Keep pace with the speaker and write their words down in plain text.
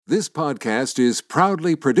This podcast is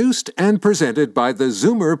proudly produced and presented by the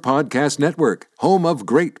Zoomer Podcast Network, home of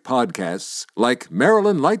great podcasts like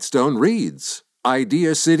Marilyn Lightstone Reads,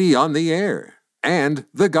 Idea City on the Air, and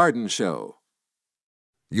The Garden Show.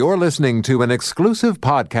 You're listening to an exclusive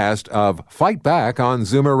podcast of Fight Back on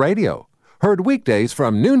Zoomer Radio, heard weekdays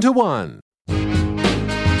from noon to 1.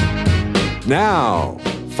 Now,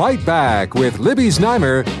 Fight Back with Libby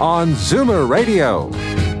Znaimer on Zoomer Radio.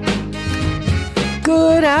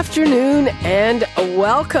 Good afternoon and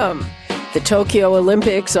welcome. The Tokyo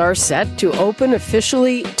Olympics are set to open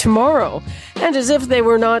officially tomorrow. And as if they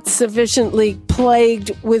were not sufficiently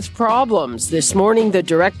plagued with problems, this morning the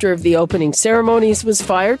director of the opening ceremonies was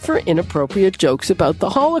fired for inappropriate jokes about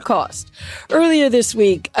the Holocaust. Earlier this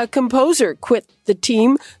week, a composer quit the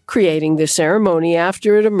team creating the ceremony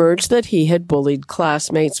after it emerged that he had bullied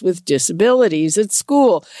classmates with disabilities at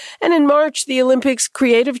school. And in March, the Olympics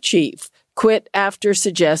creative chief quit after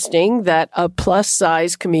suggesting that a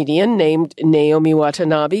plus-size comedian named Naomi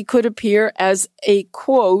Watanabe could appear as a,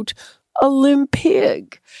 quote,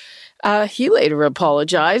 Olympig. He later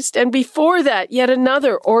apologized, and before that, yet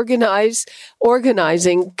another organizing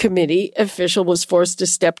committee official was forced to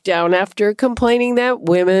step down after complaining that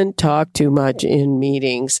women talk too much in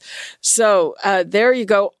meetings. So there you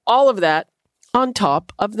go, all of that on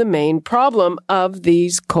top of the main problem of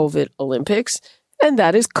these COVID Olympics, and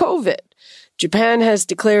that is COVID. Japan has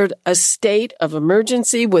declared a state of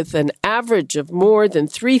emergency with an average of more than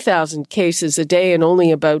 3,000 cases a day and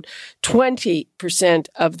only about 20%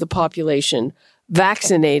 of the population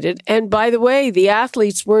vaccinated. And by the way, the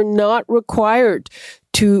athletes were not required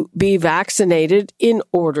to be vaccinated in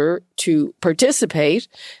order to participate.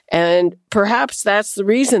 And perhaps that's the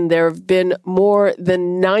reason there have been more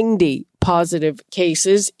than 90 positive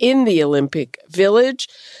cases in the Olympic Village.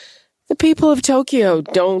 The people of Tokyo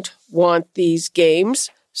don't want these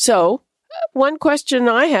games. So one question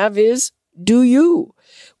I have is, do you?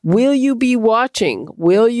 Will you be watching?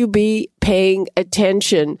 Will you be paying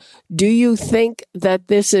attention? Do you think that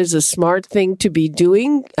this is a smart thing to be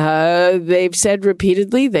doing? They've said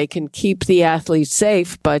repeatedly they can keep the athletes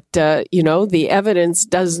safe, but, the evidence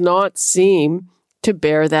does not seem to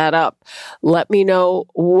bear that up. Let me know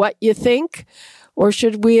what you think. Or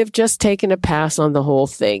should we have just taken a pass on the whole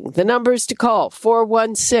thing? The numbers to call,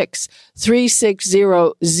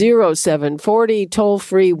 416-360-0740, toll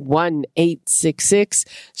free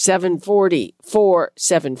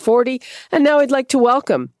 1-866-740-4740. And now I'd like to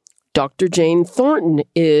welcome Dr. Jane Thornton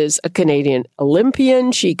is a Canadian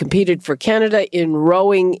Olympian. She competed for Canada in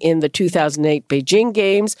rowing in the 2008 Beijing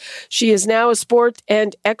Games. She is now a sport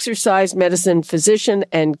and exercise medicine physician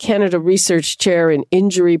and Canada Research Chair in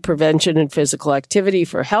Injury Prevention and Physical Activity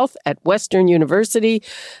for Health at Western University.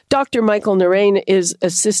 Dr. Michael Narain is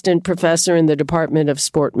assistant professor in the Department of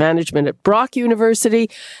Sport Management at Brock University.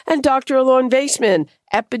 And Dr. Alon Vaisman,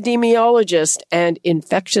 epidemiologist and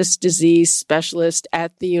infectious disease specialist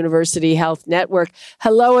at the University Health Network.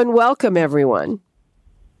 Hello and welcome, everyone.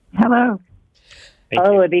 Hello.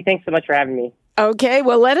 Hello, Libby. Thanks so much for having me. Okay,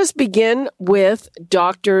 well, let us begin with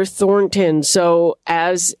Dr. Thornton. So,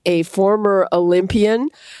 as a former Olympian,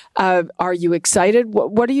 are you excited?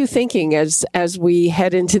 What are you thinking as we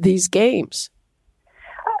head into these games?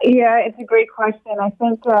 Yeah, it's a great question. I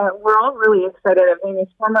think we're all really excited. I mean, as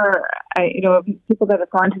former, people that have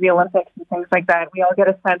gone to the Olympics and things like that, we all get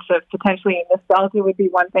a sense of potentially nostalgia would be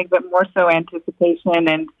one thing, but more so anticipation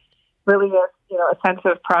and really a sense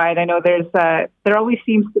of pride. I know there always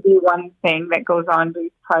seems to be one thing that goes on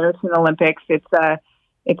prior to the Olympics. It's a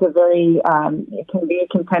very it can be a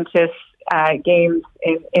contentious games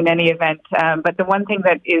in any event. But the one thing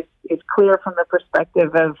that is clear from the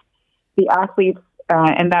perspective of the athletes.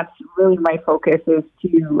 And that's really my focus, is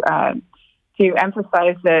to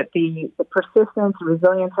emphasize that the persistence and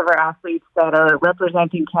resilience of our athletes that are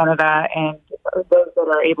representing Canada and those that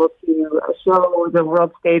are able to show the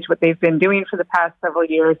world stage what they've been doing for the past several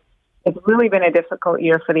years. It's really been a difficult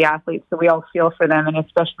year for the athletes, so we all feel for them, and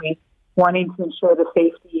especially wanting to ensure the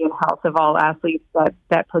safety and health of all athletes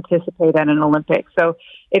that participate in an Olympics. So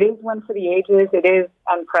it is one for the ages. It is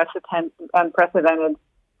unprecedented.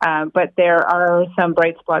 But there are some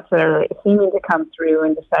bright spots that are seeming to come through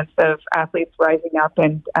in the sense of athletes rising up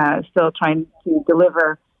and still trying to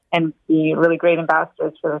deliver and be really great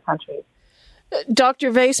ambassadors for their countries. Dr.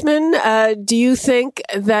 Vaisman, do you think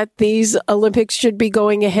that these Olympics should be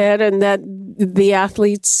going ahead and that the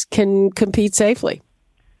athletes can compete safely?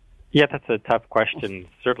 Yeah, that's a tough question.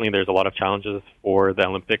 Certainly there's a lot of challenges for the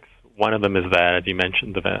Olympics. One of them is that, as you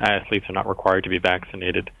mentioned, the athletes are not required to be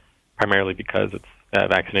vaccinated, primarily because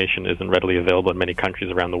vaccination isn't readily available in many countries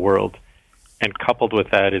around the world. And coupled with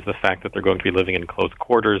that is the fact that they're going to be living in close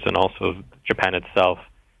quarters, and also Japan itself,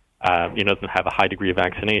 doesn't have a high degree of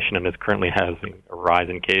vaccination and is currently having a rise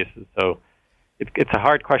in cases. So it's a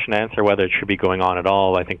hard question to answer whether it should be going on at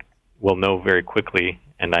all. I think we'll know very quickly,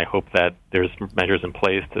 and I hope that there's measures in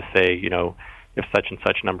place to say, if such and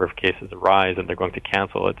such number of cases arise, and they're going to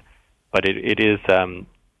cancel it. But it is,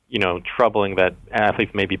 troubling that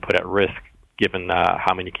athletes may be put at risk given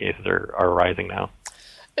how many cases are rising now.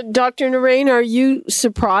 Dr. Narain, are you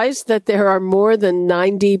surprised that there are more than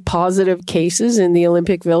 90 positive cases in the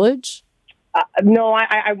Olympic Village? No,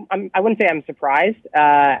 I wouldn't say I'm surprised.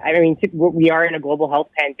 We are in a global health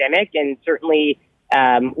pandemic, and certainly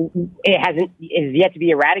it is yet to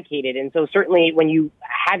be eradicated. And so certainly when you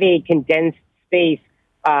have a condensed space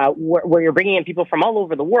where you're bringing in people from all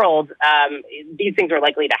over the world, these things are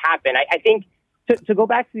likely to happen. I think to go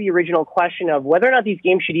back to the original question of whether or not these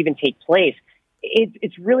games should even take place,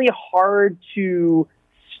 it's really hard to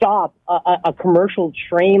stop a commercial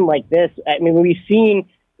train like this. I mean, we've seen,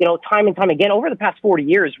 time and time again over the past 40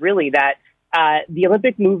 years, really, that the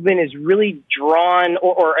Olympic movement is really drawn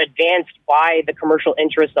or advanced by the commercial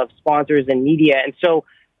interests of sponsors and media. And so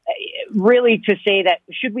really to say that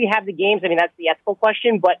should we have the games, I mean, that's the ethical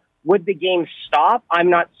question, but would the games stop? I'm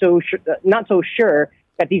not so sure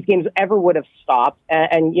that these games ever would have stopped.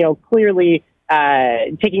 And clearly,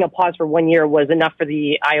 taking a pause for 1 year was enough for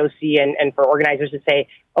the IOC and for organizers to say,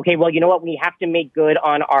 okay, well, you know what? We have to make good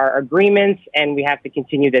on our agreements, and we have to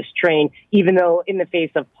continue this train, even though in the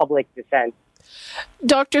face of public dissent.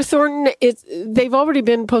 Dr. Thornton, they've already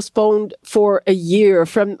been postponed for a year.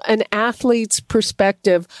 From an athlete's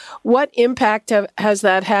perspective, what impact has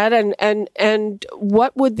that had, and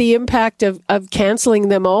what would the impact of canceling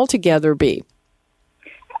them altogether be?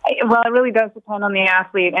 Well, it really does depend on the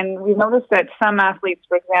athlete. And we've noticed that some athletes,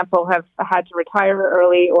 for example, have had to retire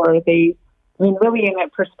early, or really in a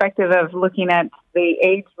perspective of looking at the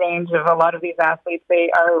age range of a lot of these athletes, they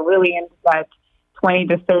are really in that 20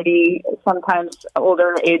 to 30, sometimes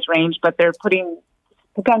older age range, but they're putting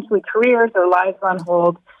potentially careers or lives on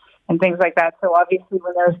hold and things like that. So obviously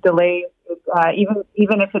when there's delays,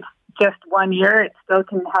 even if it's just 1 year, it still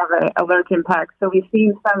can have a large impact. So we've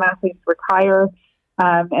seen some athletes retire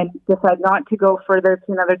and decide not to go further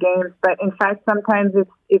to another games. But in fact, sometimes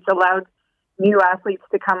it's allowed new athletes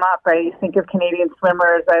to come up. I think of Canadian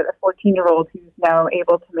swimmers, a 14-year-old who's now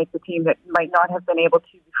able to make the team that might not have been able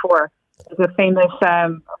to before. There's a famous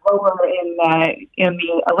rower in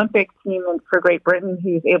the Olympic team for Great Britain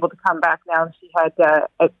who's able to come back now. She had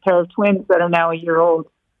a pair of twins that are now a year old,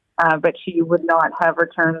 but she would not have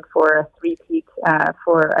returned for a three-peat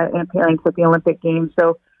for an appearance at the Olympic Games.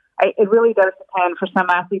 So it really does depend. For some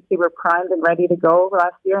athletes, they were primed and ready to go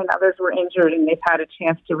last year, and others were injured, and they've had a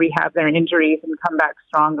chance to rehab their injuries and come back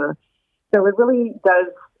stronger. So it really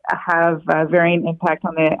does have a varying impact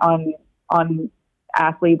on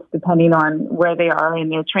athletes depending on where they are in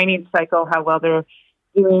their training cycle, how well they're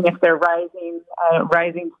doing, if they're rising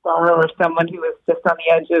star or someone who is just on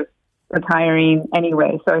the edge of retiring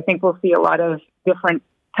anyway. So I think we'll see a lot of different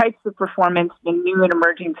types of performance in new and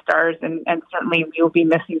emerging stars, and certainly we'll be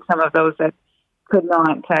missing some of those that could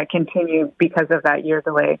not continue because of that year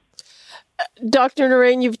delay. Dr.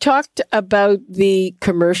 Narain, you've talked about the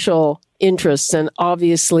commercial interests, and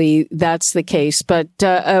obviously that's the case. But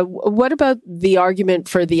what about the argument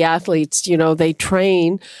for the athletes? They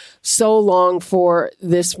train so long for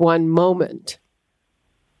this one moment.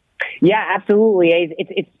 Yeah, absolutely.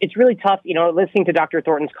 It's really tough, listening to Dr.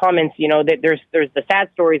 Thornton's comments, that there's the sad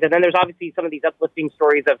stories, and then there's obviously some of these uplifting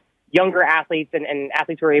stories of younger athletes and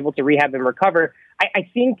athletes who are able to rehab and recover. I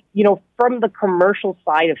think, from the commercial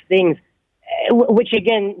side of things, which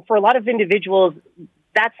again, for a lot of individuals,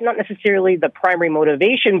 that's not necessarily the primary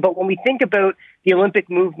motivation. But when we think about the Olympic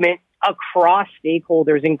movement across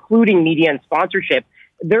stakeholders, including media and sponsorship,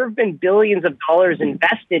 there have been billions of dollars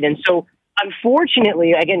invested. And so,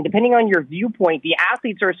 unfortunately, again, depending on your viewpoint, the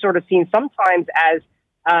athletes are sort of seen sometimes as,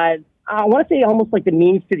 I want to say almost like the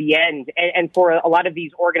means to the end. And for a lot of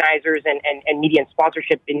these organizers and media and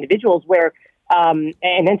sponsorship individuals and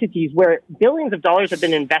entities where billions of dollars have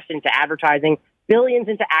been invested into advertising, billions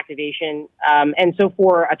into activation. And so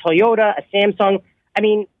for a Toyota, a Samsung, I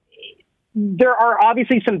mean, there are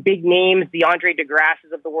obviously some big names, the Andre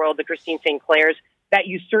DeGrasses of the world, the Christine St. Clairs, that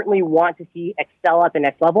you certainly want to see excel at the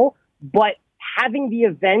next level. But having the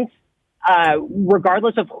events,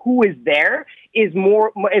 regardless of who is there, is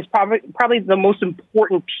probably the most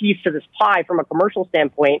important piece to this pie from a commercial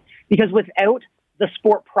standpoint, because without the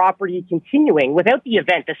sport property continuing, without the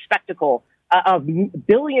event, the spectacle of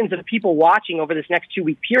billions of people watching over this next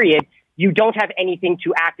 2-week period, you don't have anything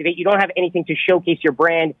to activate. You don't have anything to showcase your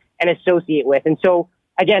brand and associate with. And so,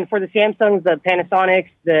 again, for the Samsungs, the Panasonics,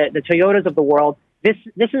 the Toyotas of the world, this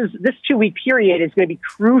 2-week period is going to be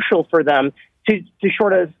crucial for them to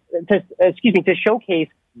showcase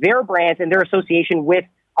their brands and their association with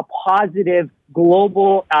a positive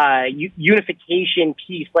global unification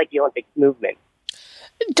piece like the Olympics movement.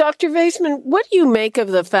 Dr. Vaisman, what do you make of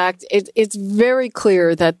the fact it's very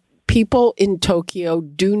clear that people in Tokyo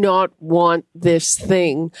do not want this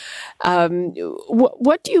thing?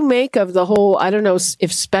 What do you make of the whole, I don't know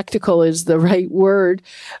if spectacle is the right word,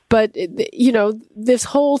 but, this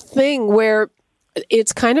whole thing where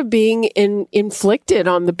it's kind of being inflicted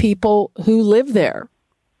on the people who live there?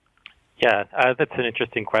 Yeah, that's an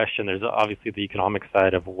interesting question. There's obviously the economic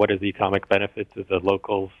side of what is the economic benefit to the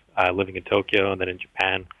locals living in Tokyo and then in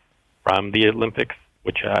Japan from the Olympics,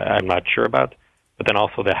 which I'm not sure about, but then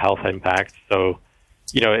also the health impact. So,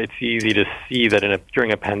 it's easy to see that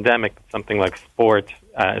during a pandemic, something like sport,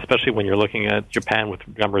 especially when you're looking at Japan with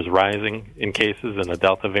numbers rising in cases and the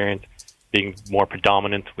Delta variant being more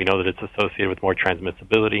predominant, we know that it's associated with more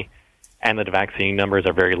transmissibility and that the vaccine numbers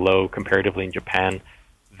are very low comparatively in Japan,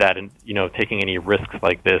 that, taking any risks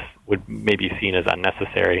like this would maybe be seen as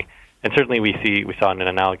unnecessary. And certainly we saw an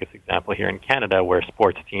analogous example here in Canada where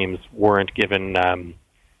sports teams weren't given,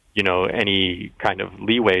 any kind of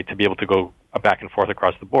leeway to be able to go back and forth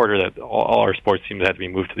across the border, that all our sports teams had to be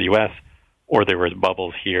moved to the U.S. or there was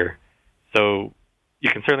bubbles here. So you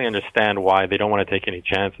can certainly understand why they don't want to take any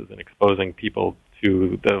chances in exposing people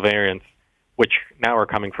to the variants, which now are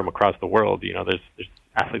coming from across the world. There's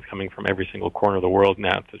athletes coming from every single corner of the world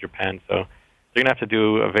now to Japan. So they're going to have to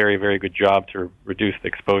do a very, very good job to reduce the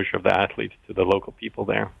exposure of the athletes to the local people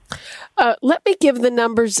there. Let me give the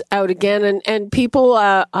numbers out again. And people,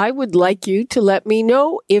 I would like you to let me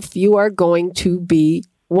know if you are going to be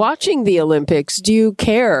watching the Olympics. Do you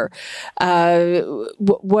care?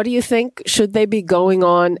 What do you think? Should they be going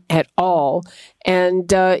on at all?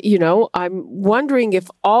 And, I'm wondering if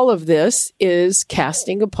all of this is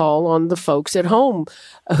casting a pall on the folks at home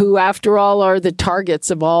who, after all, are the targets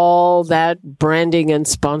of all that branding and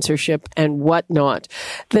sponsorship and whatnot.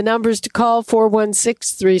 The numbers to call,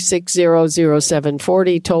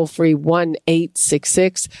 416-360-0740, toll free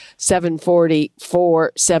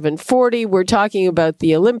 1-866-740-4740. We're talking about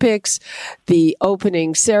the Olympics. The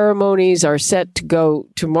opening ceremonies are set to go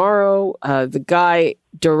tomorrow. The guy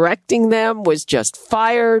directing them was just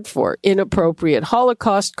fired for inappropriate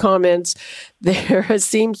Holocaust comments. There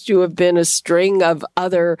seems to have been a string of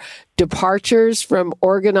other departures from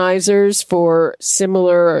organizers for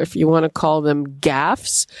similar, if you want to call them,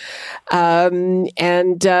 gaffes.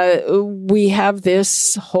 We have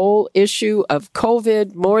this whole issue of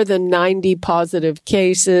COVID, more than 90 positive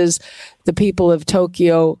cases, the people of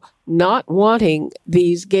Tokyo not wanting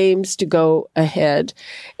these games to go ahead.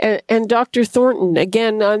 And Dr. Thornton,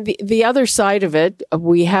 again, on the other side of it,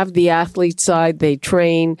 we have the athlete side. They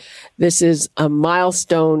train. This is a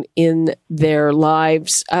milestone in their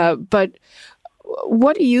lives. But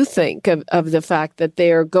what do you think of the fact that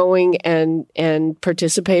they are going and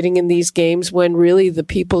participating in these games when really the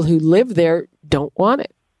people who live there don't want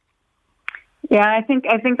it? Yeah, I think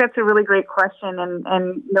that's a really great question, and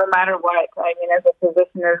no matter what, I mean, as a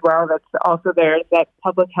physician as well, that's also there's that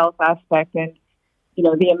public health aspect, and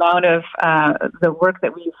the amount of the work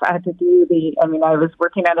that we've had to do. I was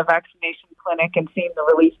working at a vaccination clinic and seeing the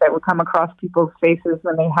relief that would come across people's faces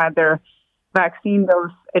when they had their vaccine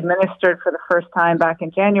dose administered for the first time back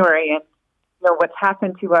in January, and what's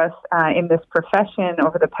happened to us in this profession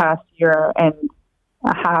over the past year and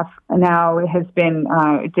a half now has been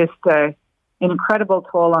just an incredible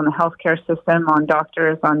toll on the healthcare system, on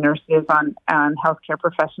doctors, on nurses, on healthcare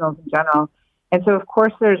professionals in general. And so, of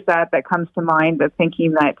course, there's that comes to mind, but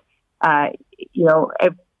thinking that,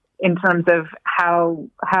 in terms of how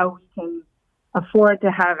we can afford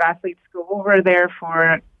to have athletes go over there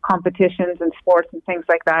for competitions and sports and things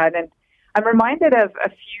like that. And I'm reminded of a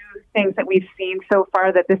few things that we've seen so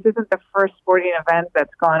far, that this isn't the first sporting event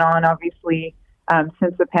that's gone on, obviously,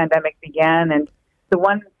 since the pandemic began. And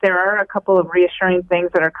there are a couple of reassuring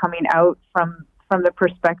things that are coming out from the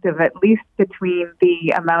perspective, at least between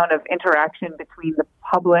the amount of interaction between the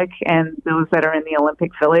public and those that are in the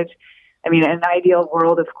Olympic Village. I mean, in an ideal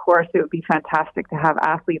world, of course, it would be fantastic to have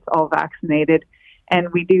athletes all vaccinated.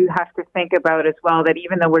 And we do have to think about as well that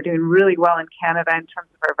even though we're doing really well in Canada in terms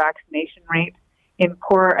of our vaccination rate, in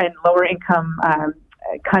poor and lower income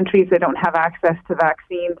countries that don't have access to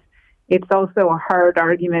vaccines, it's also a hard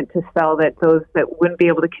argument to sell that those that wouldn't be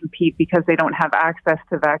able to compete because they don't have access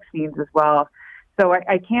to vaccines as well. So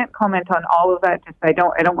I can't comment on all of that. Just I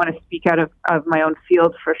don't want to speak out of my own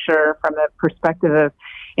field for sure from the perspective of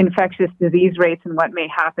infectious disease rates and what may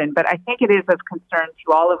happen. But I think it is of concern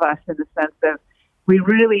to all of us in the sense of we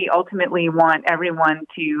really ultimately want everyone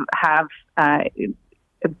to have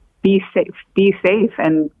be safe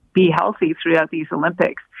and be healthy throughout these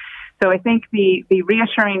Olympics. So I think the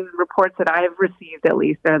reassuring reports that I have received, at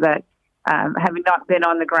least, are that having not been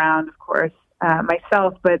on the ground, of course,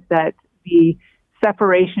 myself, but that the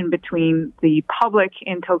separation between the public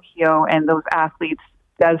in Tokyo and those athletes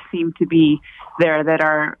does seem to be there, that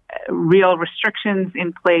are real restrictions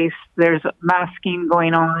in place. There's masking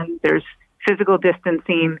going on. There's physical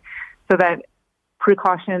distancing, so that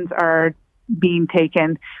precautions are being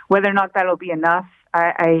taken. Whether or not that'll be enough,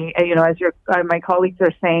 I as my colleagues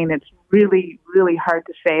are saying, it's really, really hard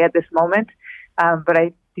to say at this moment. But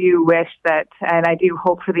I do wish that, and I do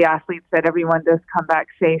hope for the athletes that everyone does come back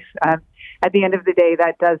safe. At the end of the day,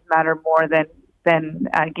 that does matter more than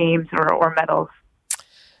games or medals.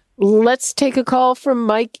 Let's take a call from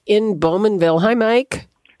Mike in Bowmanville. Hi, Mike.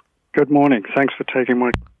 Good morning. Thanks for taking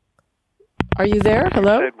my... Are you there?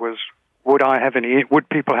 Hello? Said was, would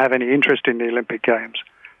people have any interest in the Olympic Games?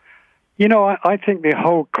 You know, I think the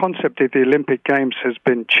whole concept of the Olympic Games has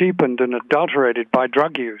been cheapened and adulterated by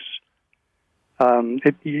drug use.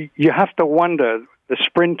 You have to wonder, the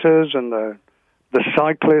sprinters and the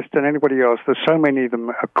cyclists and anybody else, there's so many of them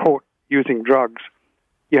are caught using drugs.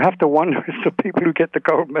 You have to wonder if the people who get the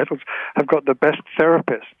gold medals have got the best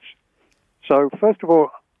therapists. So, first of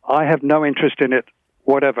all, I have no interest in it,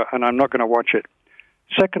 whatever, and I'm not going to watch it.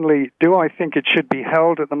 Secondly, do I think it should be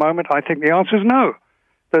held at the moment? I think the answer is no.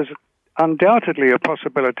 There's undoubtedly a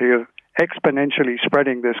possibility of exponentially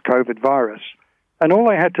spreading this COVID virus. And all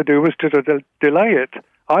I had to do was to delay it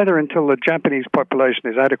either until the Japanese population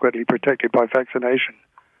is adequately protected by vaccination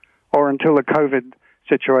or until the COVID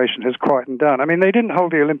situation has quietened down. I mean, they didn't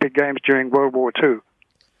hold the Olympic Games during World War II.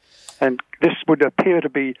 And this would appear to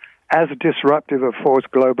be as disruptive a force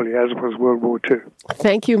globally as was World War II.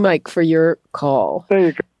 Thank you, Mike, for your call. There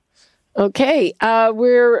you go. Okay,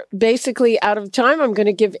 we're basically out of time. I'm going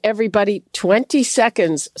to give everybody 20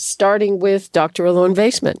 seconds, starting with Dr. Alon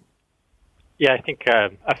Weisman. Yeah, I think,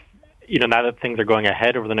 now that things are going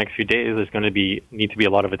ahead over the next few days, there's going to need to be a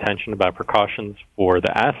lot of attention about precautions for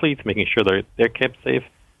the athletes, making sure they're kept safe,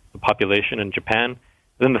 the population in Japan.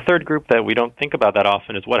 Then the third group that we don't think about that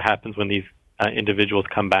often is what happens when these individuals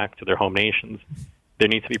come back to their home nations. There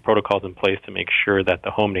needs to be protocols in place to make sure that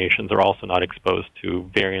the home nations are also not exposed to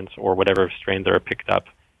variants or whatever strains are picked up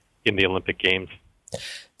in the Olympic Games.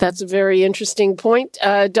 That's a very interesting point.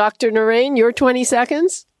 Dr. Narain, your 20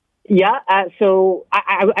 seconds? Yeah, so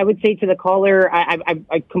I would say to the caller,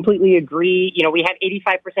 I completely agree. You know, we had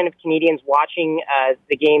 85% of Canadians watching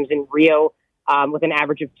the games in Rio with an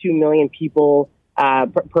average of 2 million people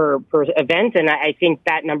per event. And I think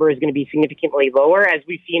that number is going to be significantly lower, as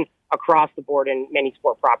we've seen across the board in many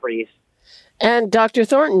sport properties. And Dr.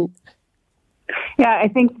 Thornton. Yeah, I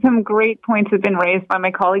think some great points have been raised by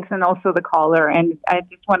my colleagues and also the caller. And I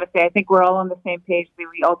just want to say, I think we're all on the same page that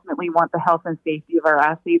we ultimately want the health and safety of our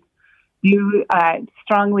athletes. You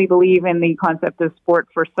strongly believe in the concept of sport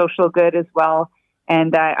for social good as well.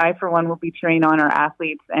 And I, for one, will be cheering on our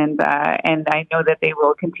athletes. And I know that they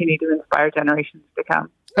will continue to inspire generations to come.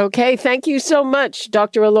 Okay, thank you so much,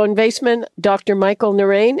 Dr. Alon Weisman, Dr. Michael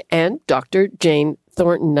Narain, and Dr. Jane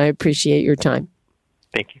Thornton. I appreciate your time.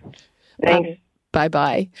 Thank you. Thanks.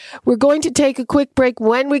 Bye-bye. We're going to take a quick break.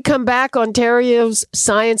 When we come back, Ontario's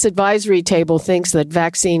Science Advisory Table thinks that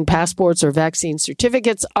vaccine passports or vaccine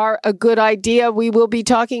certificates are a good idea. We will be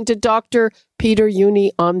talking to Dr. Peter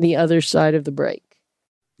Jüni on the other side of the break.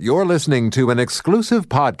 You're listening to an exclusive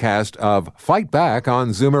podcast of Fight Back on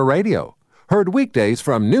Zoomer Radio. Heard weekdays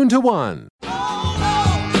from noon to 1.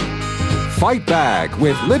 Fight Back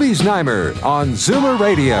with Libby Znaimer on Zoomer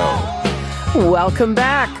Radio. Welcome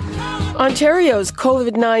back. Ontario's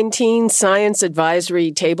COVID-19 Science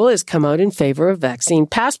Advisory Table has come out in favor of vaccine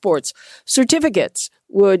passports. Certificates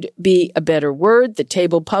would be a better word. The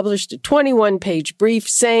table published a 21-page brief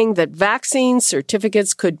saying that vaccine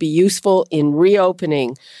certificates could be useful in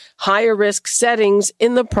reopening higher risk settings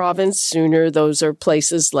in the province sooner. Those are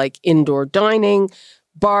places like indoor dining,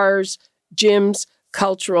 bars, gyms,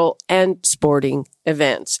 cultural and sporting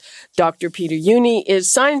events. Dr. Peter Jüni is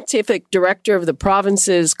scientific director of the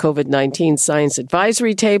province's COVID-19 Science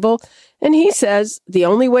Advisory Table, and he says the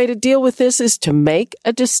only way to deal with this is to make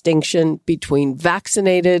a distinction between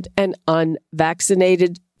vaccinated and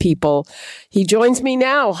unvaccinated people. He joins me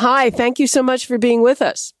now. Hi, thank you so much for being with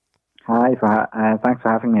us. Hi, thanks for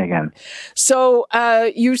having me again. So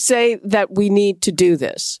you say that we need to do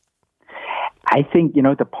this. I think,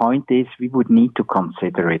 the point is we would need to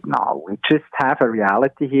consider it now. We just have a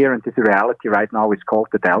reality here, and this reality right now is called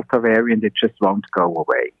the Delta variant. It just won't go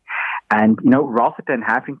away. And, rather than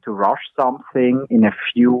having to rush something in a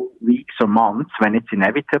few weeks or months when it's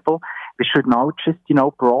inevitable, we should now just,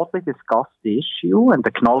 broadly discuss the issue and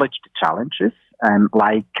acknowledge the challenges.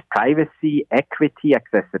 Like privacy, equity,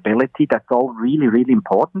 accessibility, that's all really, really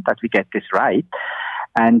important that we get this right.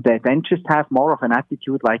 And then just have more of an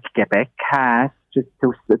attitude like Quebec has,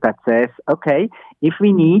 that says, okay, if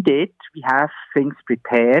we need it, we have things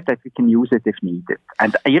prepared that we can use it if needed.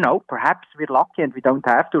 And, perhaps we're lucky and we don't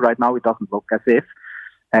have to. Right now, it doesn't look as if,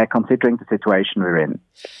 considering the situation we're in.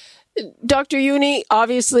 Dr. Juni,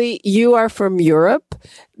 obviously you are from Europe.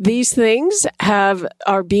 These things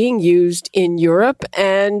are being used in Europe,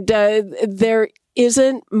 and I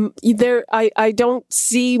don't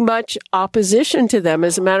see much opposition to them.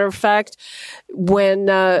 As a matter of fact, when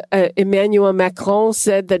Emmanuel Macron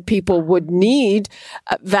said that people would need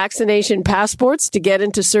vaccination passports to get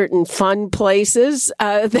into certain fun places,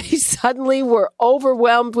 they suddenly were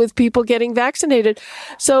overwhelmed with people getting vaccinated.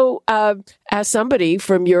 So, as somebody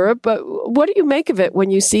from Europe, what do you make of it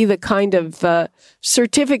when you see the kind of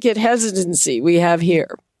certificate hesitancy we have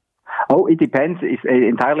here? Oh, it depends. It's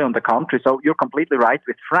entirely on the country. So you're completely right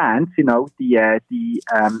with France. The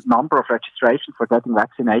number of registrations for getting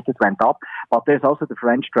vaccinated went up, but there's also the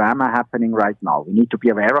French drama happening right now. We need to be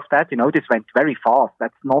aware of that. This went very fast.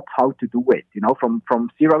 That's not how to do it. From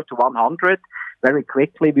 0 to 100, very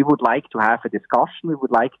quickly. We would like to have a discussion. We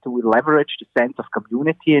would like to leverage the sense of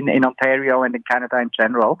community in Ontario and in Canada in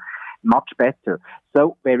general. Much better.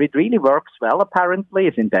 So where it really works well, apparently,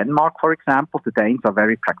 is in Denmark, for example. The Danes are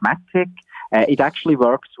very pragmatic. It actually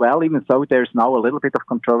works well, even though there's now a little bit of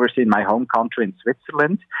controversy in my home country, in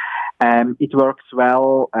Switzerland. It works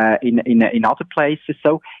well in other places.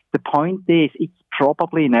 So the point is, it's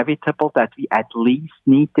probably inevitable that we at least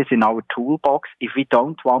need this in our toolbox if we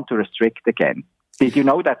don't want to restrict again. Did you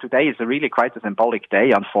know that today is really quite a symbolic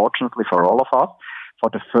day, unfortunately, for all of us? For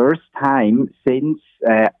the first time since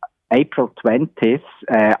April 20th,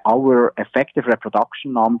 our effective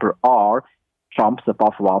reproduction number R jumps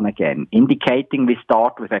above 1 again, indicating we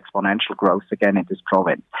start with exponential growth again in this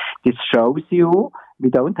province. This shows you we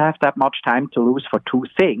don't have that much time to lose for two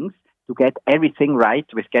things: to get everything right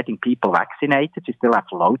with getting people vaccinated. We still have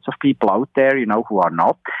loads of people out there, who are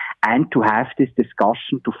not, and to have this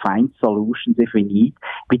discussion to find solutions if we need.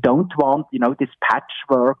 We don't want, this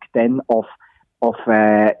patchwork then of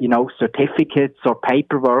certificates or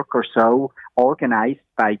paperwork or so organized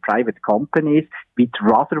by private companies. We'd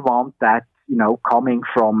rather want that, coming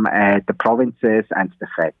from the provinces and the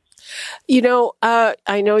feds.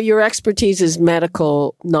 I know your expertise is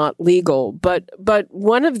medical, not legal, but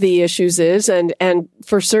one of the issues is, and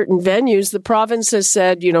for certain venues, the province has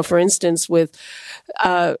said, for instance, with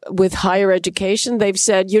higher education, they've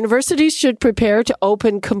said universities should prepare to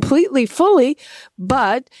open completely fully,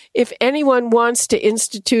 but if anyone wants to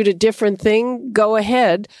institute a different thing, go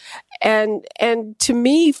ahead. And to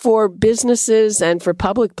me, for businesses and for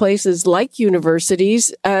public places like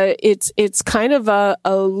universities, it's kind of a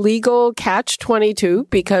legal catch-22,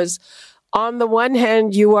 because on the one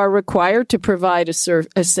hand, you are required to provide a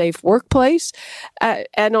safe workplace.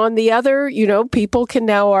 And on the other, people can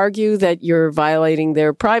now argue that you're violating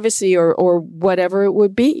their privacy or whatever it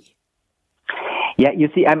would be. Yeah, you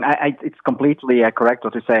see, it's completely correct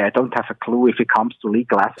what you say. I don't have a clue if it comes to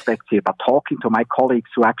legal aspects here, but talking to my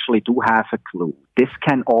colleagues who actually do have a clue, this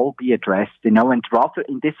can all be addressed, and rather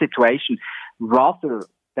in this situation, rather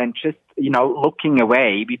than just, looking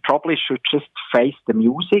away, we probably should just face the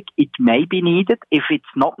music. It may be needed. If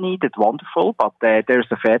it's not needed, wonderful, but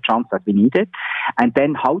there's a fair chance that we need it. And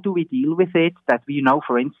then how do we deal with it? That we,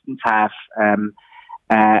 for instance, have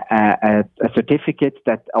a certificate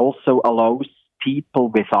that also allows people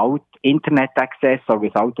without internet access or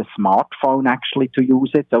without a smartphone actually to use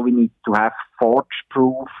it. So we need to have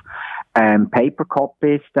forge-proof paper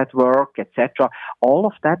copies that work, etc. All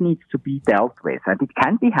of that needs to be dealt with, and it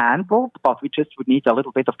can be handled, but we just would need a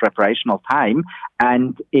little bit of preparational time.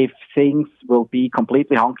 And if things will be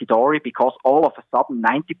completely hunky-dory because all of a sudden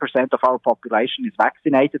 90% of our population is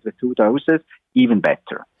vaccinated with 2 doses, even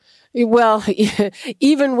better. Well,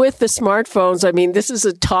 even with the smartphones, I mean, this is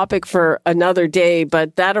a topic for another day,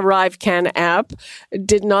 but that ArriveCan app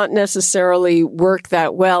did not necessarily work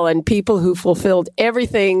that well. And people who fulfilled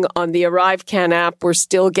everything on the ArriveCan app were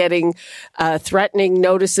still getting threatening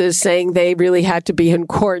notices saying they really had to be in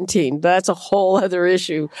quarantine. That's a whole other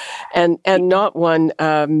issue and not one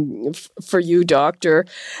for you, doctor.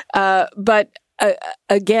 But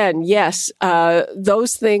again, yes,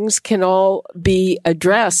 those things can all be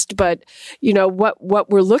addressed. But, you know, what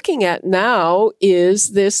we're looking at now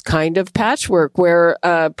is this kind of patchwork where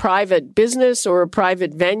a private business or a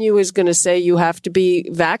private venue is going to say you have to be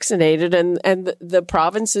vaccinated and the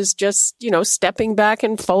province is just, you know, stepping back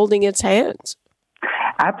and folding its hands.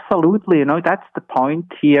 Absolutely. You know, that's the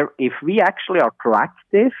point here. If we actually are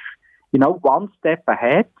proactive, you know, one step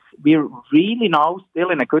ahead, we're really now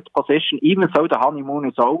still in a good position. Even though the honeymoon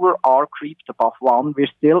is over, our creeps above 1, we're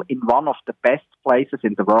still in one of the best places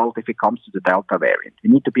in the world if it comes to the Delta variant.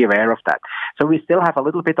 We need to be aware of that. So we still have a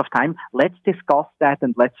little bit of time. Let's discuss that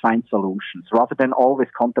and let's find solutions rather than always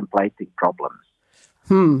contemplating problems.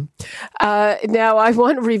 Now, I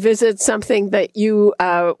want to revisit something that you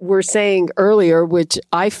were saying earlier, which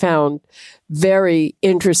I found very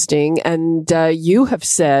interesting. And you have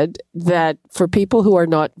said that for people who are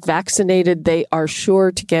not vaccinated, they are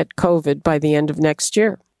sure to get COVID by the end of next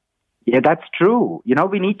year. Yeah, that's true. You know,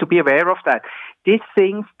 we need to be aware of that. This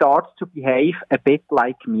thing starts to behave a bit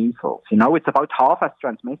like measles. You know, it's about half as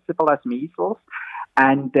transmissible as measles.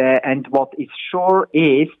 And what is sure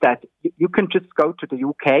is that you can just go to the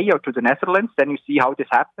UK or to the Netherlands, then you see how this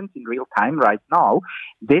happens in real time right now.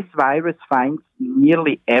 This virus finds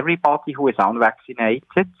nearly everybody who is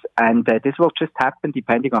unvaccinated, and this will just happen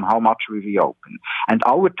depending on how much we reopen. And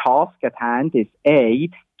our task at hand is A,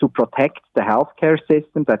 to protect the healthcare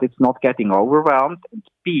system, that it's not getting overwhelmed, and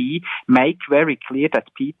B, make very clear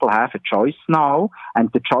that people have a choice now, and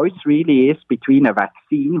the choice really is between a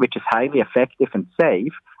vaccine, which is highly effective and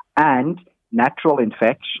safe, and natural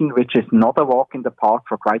infection, which is not a walk in the park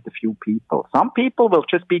for quite a few people. Some people will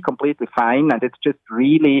just be completely fine, and it's just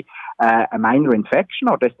really a minor infection,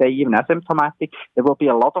 or they stay even asymptomatic. There will be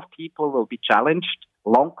a lot of people who will be challenged,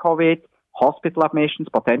 long COVID, hospital admissions,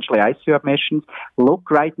 potentially ICU admissions. Look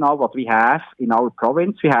right now what we have in our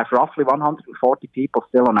province. We have roughly 140 people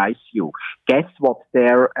still on ICU. Guess what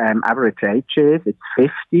their average age is? It's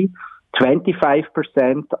 50.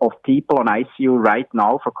 25% of people on ICU right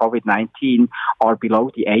now for COVID-19 are below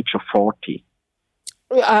the age of 40.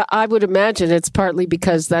 I would imagine it's partly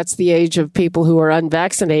because that's the age of people who are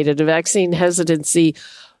unvaccinated. Vaccine hesitancy,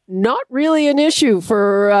 not really an issue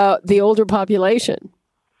for the older population.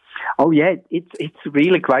 Oh, yeah, it's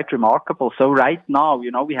really quite remarkable. So right now, you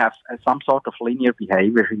know, we have some sort of linear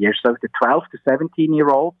behavior here. So the 12 to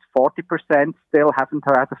 17-year-olds, 40% still haven't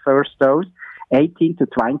had the first dose. 18 to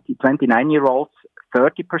 29-year-olds,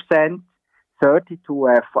 30%. 30 to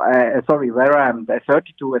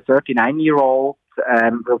 39-year-olds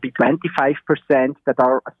will be 25% that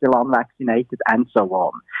are still unvaccinated, and so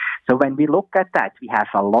on. So when we look at that, we have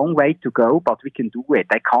a long way to go, but we can do it.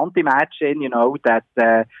 I can't imagine, you know, that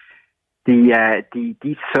these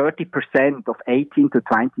 30% of 18 to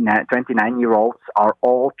 29-year-olds are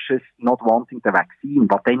all just not wanting the vaccine,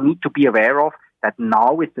 but they need to be aware of that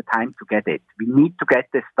now is the time to get it. We need to get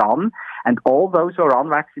this done, and all those who are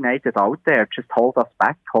unvaccinated out there just hold us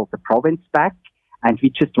back, hold the province back, and we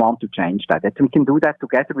just want to change that. And we can do that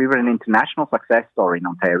together. We were an international success story in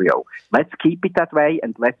Ontario. Let's keep it that way,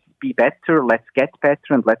 and let's be better, let's get better,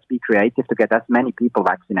 and let's be creative to get as many people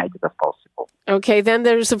vaccinated as possible. Okay, then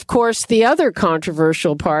there's, of course, the other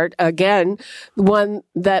controversial part, again, one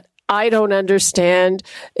that I don't understand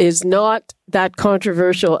is not that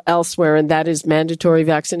controversial elsewhere, and that is mandatory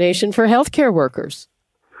vaccination for healthcare workers.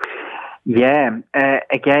 Yeah,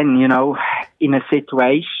 again, you know, in a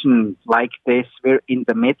situation like this, we're in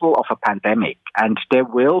the middle of a pandemic, and there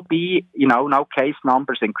will be, you know, now case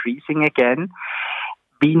numbers increasing again.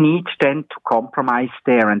 We need then to compromise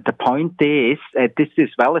there. And the point is, this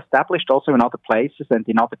is well established also in other places and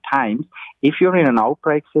in other times. If you're in an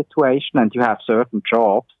outbreak situation and you have certain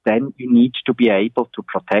jobs, then you need to be able to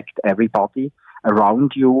protect everybody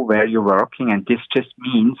around you where you're working. And this just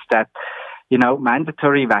means that, you know,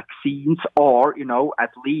 mandatory vaccines or, you know,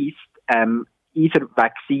 at least either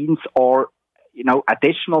vaccines or, you know,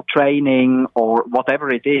 additional training or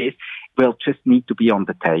whatever it is will just need to be on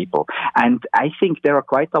the table. And I think there are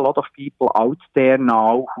quite a lot of people out there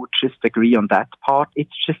now who just agree on that part.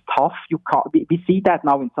 It's just tough. We see that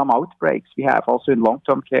now in some outbreaks we have also in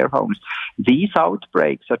long-term care homes. These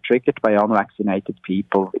outbreaks are triggered by unvaccinated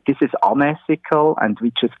people. This is unethical, and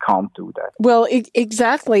we just can't do that. Well,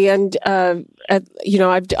 exactly. And,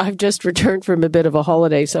 I've just returned from a bit of a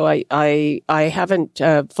holiday, so I haven't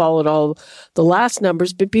followed all the last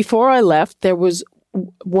numbers. But before I left, there was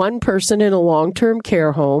one person in a long-term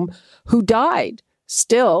care home who died.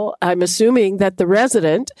 Still, I'm assuming that the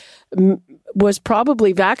resident was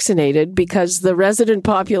probably vaccinated because the resident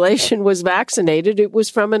population was vaccinated. It was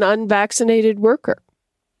from an unvaccinated worker.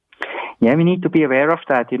 Yeah, we need to be aware of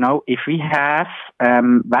that. If we have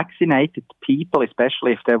vaccinated people,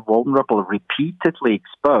 especially if they're vulnerable, repeatedly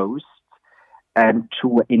exposed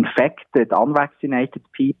to infected, unvaccinated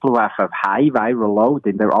people who have a high viral load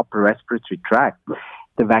in their upper respiratory tract,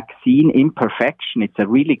 the vaccine imperfection, it's a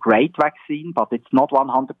really great vaccine, but it's not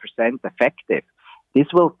 100% effective. This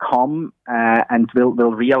will come and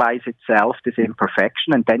will realize itself, this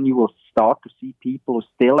imperfection, and then you will start to see people who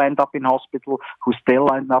still end up in hospital, who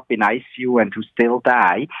still end up in ICU, and who still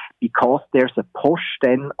die, because there's a push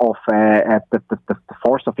then of the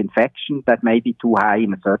force of infection that may be too high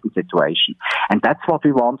in a certain situation. And that's what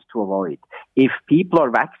we want to avoid. If people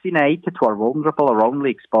are vaccinated who are vulnerable or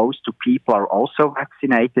only exposed to people who are also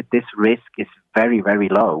vaccinated, this risk is very, very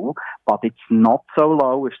low, but it's not so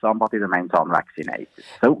low if somebody remains unvaccinated.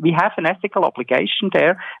 So we have an ethical obligation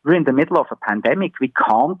there. We're in the middle of a pandemic. We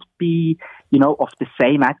can't be, of the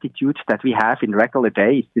same attitude that we have in regular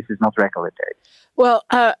days. This is not regular days. Well,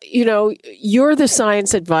 you're the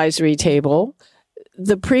science advisory table.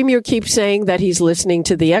 The Premier keeps saying that he's listening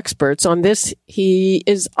to the experts. On this, he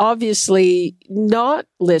is obviously not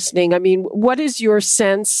listening. I mean, what is your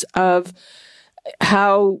sense of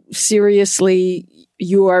how seriously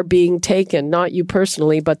you are being taken? Not you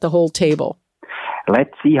personally, but the whole table.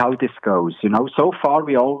 Let's see how this goes. So far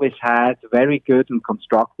we always had very good and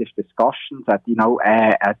constructive discussions at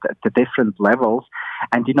the different levels.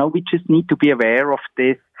 And, we just need to be aware of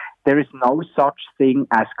this. There is no such thing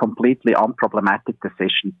as completely unproblematic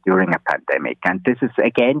decisions during a pandemic. And this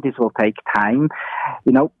will take time.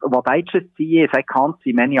 What I just see is I can't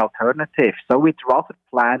see many alternatives. So we'd rather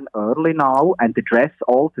plan early now and address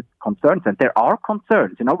all the concerns. And there are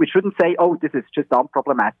concerns. We shouldn't say, oh, this is just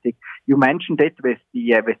unproblematic. You mentioned it with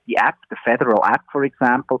the app, the federal app, for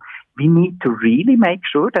example. We need to really make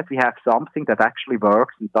sure that we have something that actually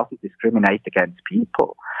works and doesn't discriminate against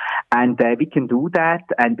people. And we can do that.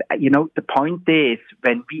 And, the point is,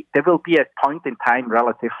 there will be a point in time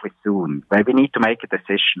relatively soon where we need to make a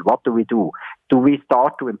decision. What do we do? Do we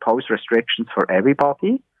start to impose restrictions for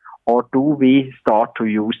everybody? Or do we start to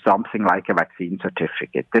use something like a vaccine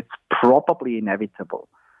certificate? That's probably inevitable.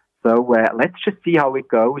 So let's just see how it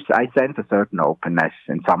goes. I sense a certain openness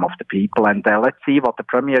in some of the people, and let's see what the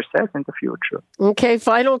Premier says in the future. Okay,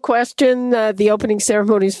 final question. The opening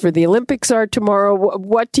ceremonies for the Olympics are tomorrow.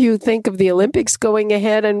 What do you think of the Olympics going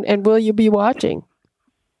ahead, and will you be watching?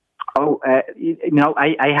 Oh, I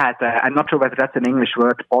had, I'm not sure whether that's an English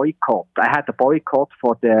word, boycott. I had a boycott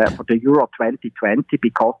for the Euro 2020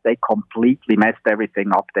 because they completely messed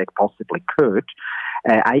everything up they possibly could.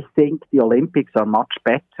 I think the Olympics are much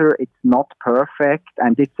better. It's not perfect,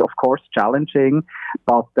 and it's, of course, challenging,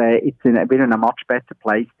 but we're in a much better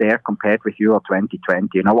place there compared with Euro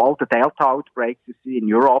 2020. All the Delta outbreaks you see in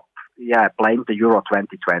Europe, blame the Euro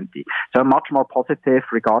 2020. So I'm much more positive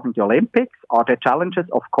regarding the Olympics. Are there challenges?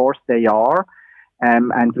 Of course they are,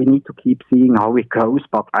 and we need to keep seeing how it goes,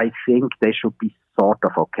 but I think they should be sort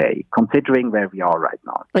of okay, considering where we are right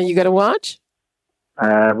now. Are you going to watch?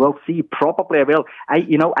 We'll see. Probably I will.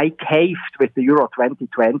 I caved with the Euro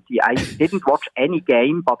 2020. I didn't watch any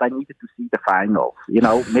game, but I needed to see the finals.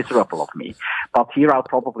 Miserable of me. But here I'll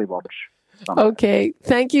probably watch. Okay.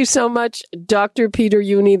 Thank you so much, Dr. Peter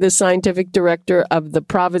Jüni, the Scientific Director of the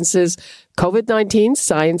province's COVID-19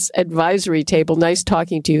 Science Advisory Table. Nice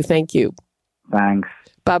talking to you. Thank you. Thanks.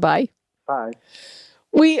 Bye-bye. Bye.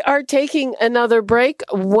 We are taking another break.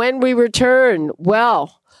 When we return, we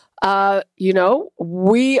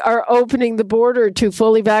are opening the border to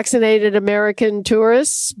fully vaccinated American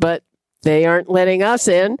tourists, but they aren't letting us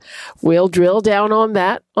in. We'll drill down on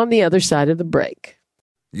that on the other side of the break.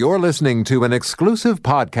 You're listening to an exclusive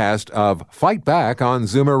podcast of Fight Back on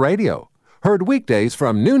Zoomer Radio. Heard weekdays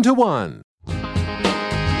from noon to 1.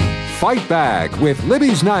 Fight Back with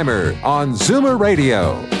Libby Znaimer on Zoomer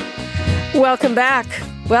Radio. Welcome back.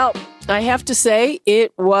 Well, I have to say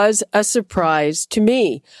it was a surprise to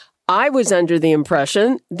me. I was under the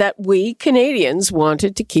impression that we Canadians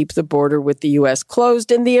wanted to keep the border with the U.S.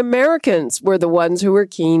 closed and the Americans were the ones who were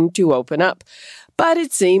keen to open up. But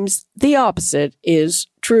it seems the opposite is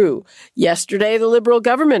true. Yesterday, the Liberal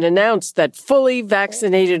government announced that fully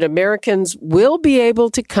vaccinated Americans will be able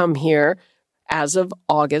to come here as of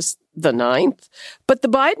August the 9th. But the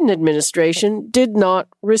Biden administration did not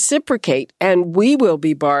reciprocate, and we will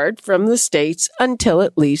be barred from the States until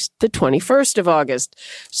at least the 21st of August.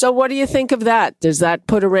 So what do you think of that? Does that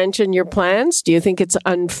put a wrench in your plans? Do you think it's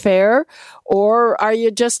unfair? Or are you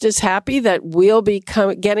just as happy that we'll be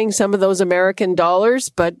getting some of those American dollars,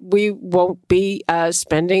 but we won't be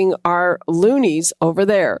spending our loonies over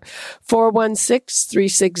there?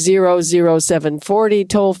 416-360-0740,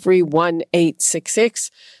 toll free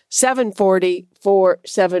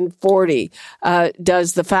 1-866-740-4740.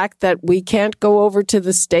 Does the fact that we can't go over to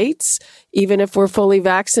the States, even if we're fully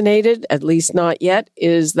vaccinated, at least not yet,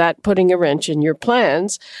 is that putting a wrench in your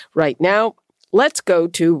plans? Right now, let's go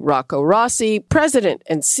to Rocco Rossi, President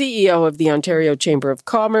and CEO of the Ontario Chamber of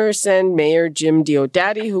Commerce, and Mayor Jim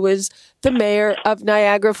Diodati, who is the Mayor of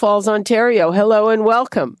Niagara Falls, Ontario. Hello and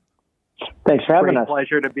welcome. Thanks for having us.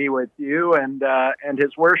 Pleasure to be with you and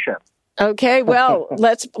His Worship. Okay, well,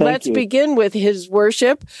 let's begin with His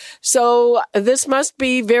Worship. So this must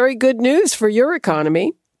be very good news for your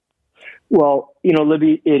economy. Well,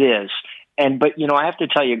 Libby, it is. But I have to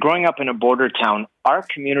tell you, growing up in a border town, our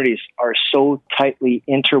communities are so tightly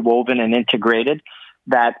interwoven and integrated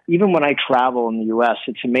that even when I travel in the U.S.,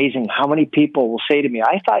 it's amazing how many people will say to me,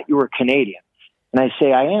 I thought you were Canadian. And I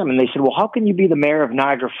say, I am. And they said, well, how can you be the mayor of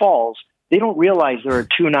Niagara Falls? They don't realize there are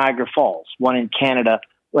two Niagara Falls, one in Canada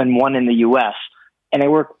and one in the U.S. And I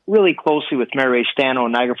work really closely with Mayor Ray Stano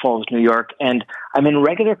in Niagara Falls, New York. And I'm in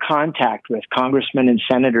regular contact with congressmen and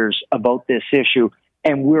senators about this issue.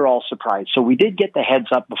 And we're all surprised. So we did get the heads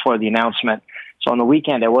up before the announcement. So on the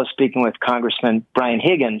weekend, I was speaking with Congressman Brian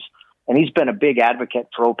Higgins, and he's been a big advocate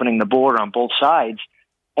for opening the border on both sides.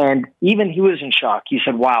 And even he was in shock. He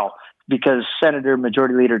said, wow, because Senator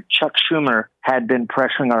Majority Leader Chuck Schumer had been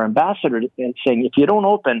pressuring our ambassador and saying, if you don't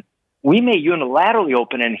open, we may unilaterally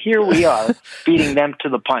open. And here we are beating them to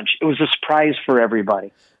the punch. It was a surprise for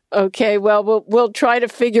everybody. Okay, well, we'll try to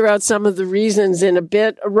figure out some of the reasons in a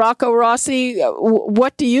bit. Rocco Rossi,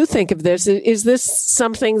 what do you think of this? Is this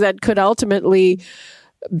something that could ultimately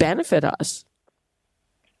benefit us?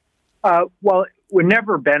 Well, we're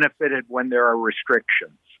never benefited when there are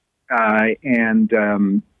restrictions, and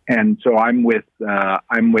so I'm with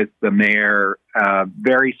the mayor.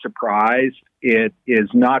 Very surprised. It is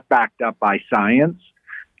not backed up by science.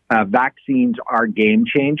 Vaccines are game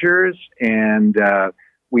changers, and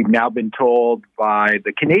we've now been told by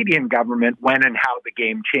the Canadian government when and how the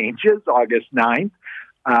game changes, August 9th,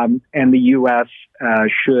 and the U.S.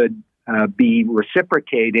 should be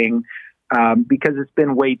reciprocating because it's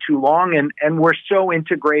been way too long, and we're so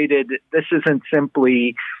integrated. This isn't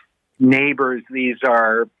simply neighbors. These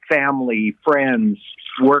are family, friends,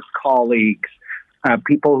 work colleagues,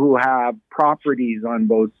 people who have properties on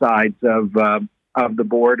both sides of the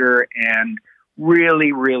border, and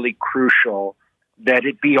really, really crucial that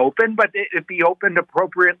it be open, but it be opened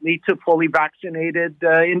appropriately to fully vaccinated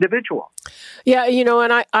individuals. Yeah,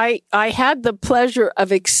 and I had the pleasure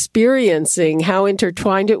of experiencing how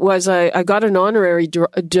intertwined it was. I got an honorary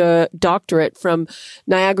doctorate from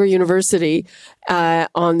Niagara University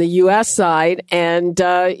on the U.S. side, and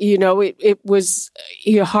it was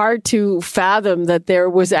hard to fathom that there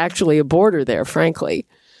was actually a border there, frankly.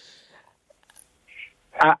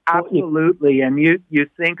 Absolutely. And you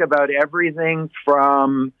think about everything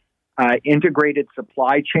from integrated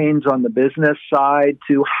supply chains on the business side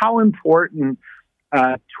to how important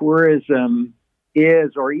tourism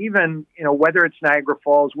is, or even, whether it's Niagara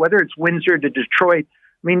Falls, whether it's Windsor to Detroit.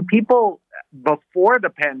 I mean, people before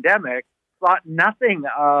the pandemic thought nothing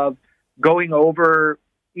of going over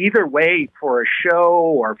either way for a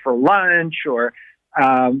show or for lunch, or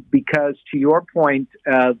because to your point,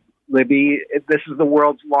 Libby, this is the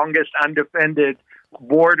world's longest undefended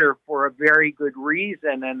border for a very good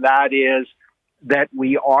reason, and that is that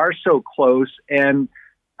we are so close. And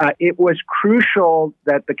it was crucial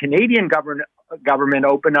that the Canadian government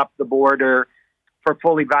open up the border for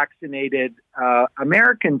fully vaccinated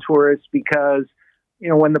American tourists, because,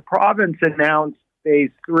 when the province announced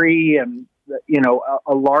phase 3 and,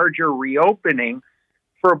 a larger reopening,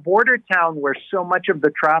 for a border town where so much of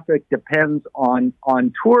the traffic depends on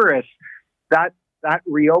tourists, that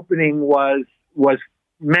reopening was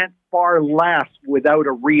meant far less without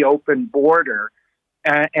a reopened border.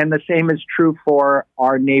 And the same is true for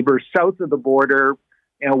our neighbors south of the border,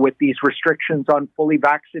 with these restrictions on fully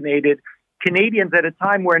vaccinated Canadians at a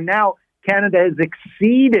time where now Canada has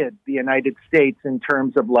exceeded the United States in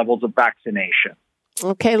terms of levels of vaccination.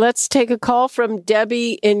 Okay, let's take a call from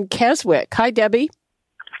Debbie in Keswick. Hi, Debbie.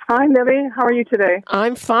 Hi, Debbie. How are you today?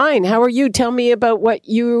 I'm fine. How are you? Tell me about what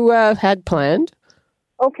you had planned.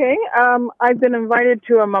 Okay. I've been invited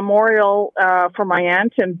to a memorial for my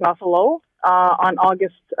aunt in Buffalo on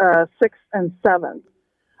August 6th and 7th.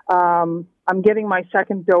 I'm getting my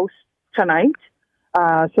second dose tonight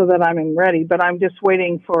so that I'm ready, but I'm just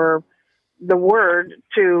waiting for the word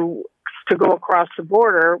to go across the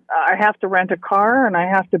border. I have to rent a car and I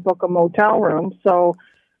have to book a motel room, so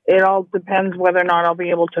it all depends whether or not I'll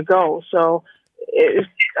be able to go. So it's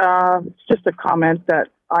just a comment that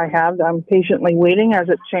I have. I'm patiently waiting as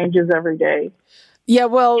it changes every day. Yeah,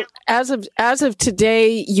 well, as of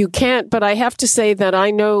today, you can't, but I have to say that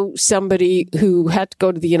I know somebody who had to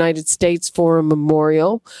go to the United States for a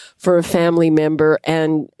memorial for a family member,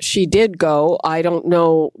 and she did go. I don't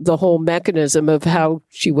know the whole mechanism of how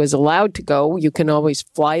she was allowed to go. You can always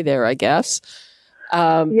fly there, I guess.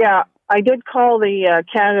 Yeah, I did call the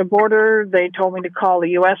Canada border. They told me to call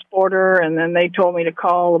the U.S. border, and then they told me to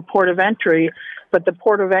call the port of entry. But the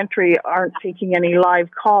port of entry aren't taking any live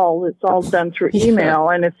calls. It's all done through email,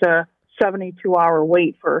 and it's a 72-hour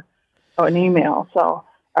wait for an email. So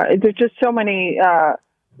there's just so many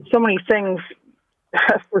things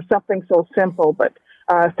for something so simple. But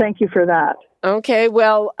thank you for that. Okay,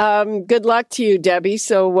 well, good luck to you, Debbie.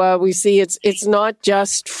 So we see it's not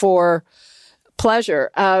just for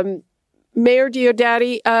pleasure. Mayor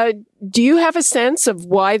Diodati, do you have a sense of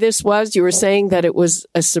why this was? You were saying that it was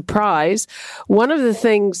a surprise. One of the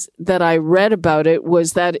things that I read about it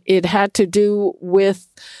was that it had to do with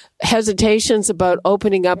hesitations about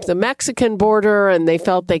opening up the Mexican border, and they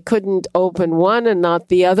felt they couldn't open one and not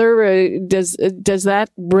the other. Does that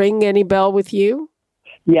ring any bell with you?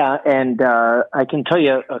 Yeah, and I can tell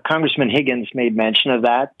you, Congressman Higgins made mention of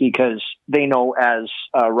that because they know, as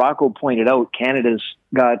Rocco pointed out, Canada's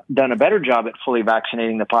done a better job at fully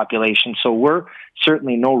vaccinating the population, so we're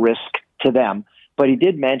certainly no risk to them. But he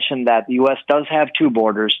did mention that the U.S. does have two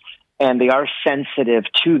borders, and they are sensitive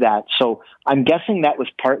to that. So I'm guessing that was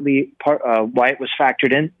partly why it was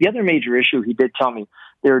factored in. The other major issue, he did tell me,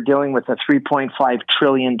 they were dealing with a $3.5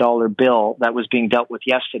 trillion bill that was being dealt with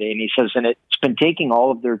yesterday. And he says, and it's been taking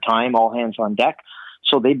all of their time, all hands on deck.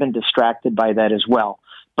 So they've been distracted by that as well.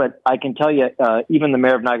 But I can tell you, even the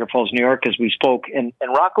mayor of Niagara Falls, New York, as we spoke, and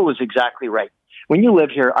Rocco was exactly right. When you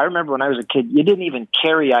live here, I remember when I was a kid, you didn't even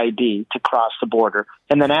carry ID to cross the border.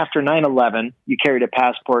 And then after 9/11, you carried a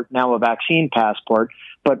passport, now a vaccine passport.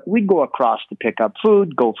 But we'd go across to pick up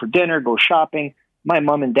food, go for dinner, go shopping. My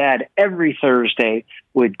mom and dad every Thursday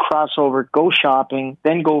would cross over, go shopping,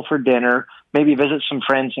 then go for dinner, maybe visit some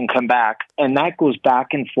friends and come back. And that goes back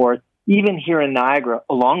and forth. Even here in Niagara,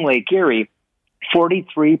 along Lake Erie,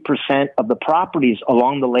 43% of the properties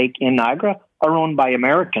along the lake in Niagara are owned by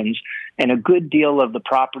Americans. And a good deal of the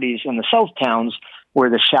properties in the south towns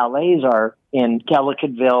where the chalets are in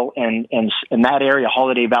Ellicottville and that area,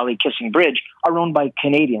 Holiday Valley, Kissing Bridge, are owned by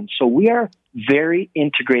Canadians. So we are very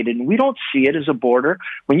integrated, and we don't see it as a border.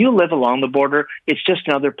 When you live along the border, it's just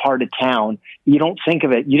another part of town. You don't think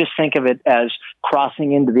of it. You just think of it as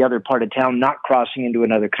crossing into the other part of town, not crossing into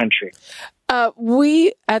another country.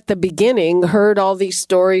 We, at the beginning, heard all these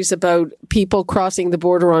stories about people crossing the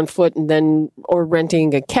border on foot or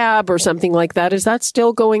renting a cab or something like that. Is that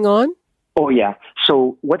still going on? Oh, yeah.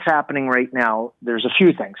 So what's happening right now, there's a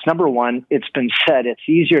few things. Number one, it's been said it's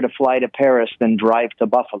easier to fly to Paris than drive to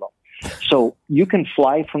Buffalo. So you can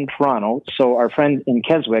fly from Toronto. So our friend in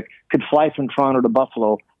Keswick could fly from Toronto to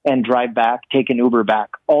Buffalo and drive back, take an Uber back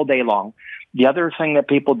all day long. The other thing that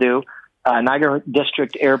people do, Niagara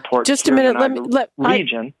District Airport. Just a minute.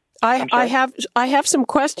 Region. I have some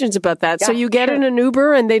questions about that. Yeah, so you get in an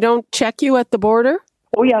Uber and they don't check you at the border?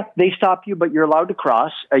 Oh, yeah. They stop you, but you're allowed to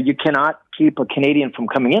cross. You cannot keep a Canadian from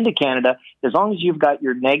coming into Canada. As long as you've got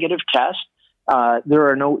your negative test,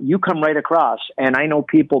 you come right across. And I know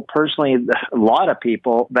people personally, a lot of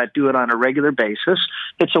people that do it on a regular basis.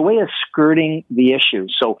 It's a way of skirting the issue.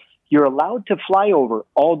 So you're allowed to fly over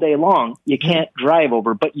all day long. You can't drive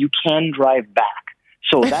over, but you can drive back.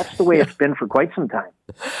 So that's the way it's been for quite some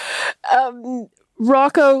time.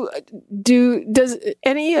 Rocco, does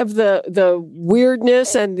any of the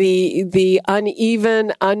weirdness and the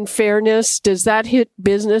uneven unfairness, does that hit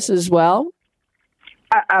business as well?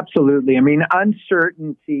 Absolutely. I mean,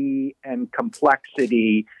 uncertainty and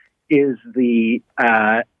complexity is the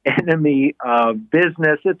enemy of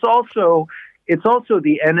business. It's also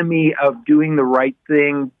the enemy of doing the right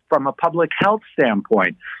thing from a public health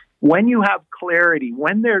standpoint. When you have clarity,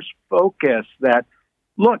 when there's focus that,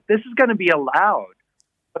 look, this is going to be allowed,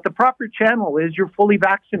 but the proper channel is you're fully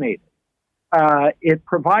vaccinated. It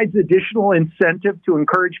provides additional incentive to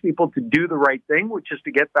encourage people to do the right thing, which is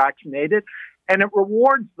to get vaccinated, and it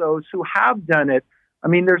rewards those who have done it. I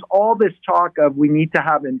mean, there's all this talk of we need to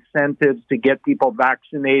have incentives to get people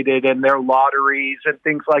vaccinated and their lotteries and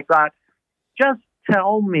things like that. Just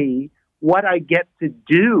tell me what I get to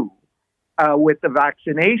do with the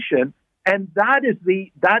vaccination, and that is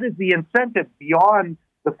the incentive beyond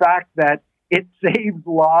the fact that it saves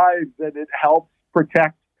lives and it helps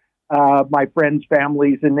protect my friends,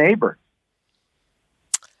 families, and neighbors.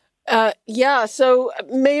 So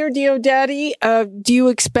Mayor Diodati, do you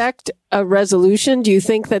expect a resolution? Do you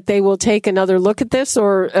think that they will take another look at this,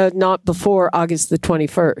 or not before August the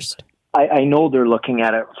 21st? I know they're looking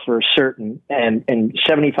at it for certain, and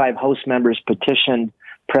 75 House members petitioned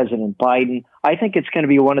President Biden. I think it's going to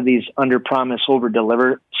be one of these under-promise,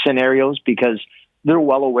 over-deliver scenarios because they're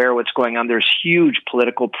well aware of what's going on. There's huge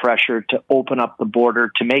political pressure to open up the border,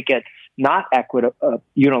 to make it not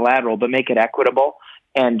unilateral, but make it equitable.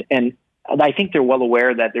 And I think they're well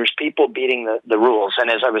aware that there's people beating the rules. And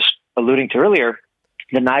as I was alluding to earlier,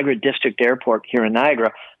 the Niagara District Airport here in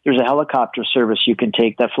Niagara, there's a helicopter service you can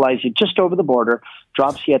take that flies you just over the border,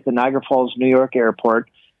 drops you at the Niagara Falls, New York airport,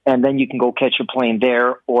 and then you can go catch a plane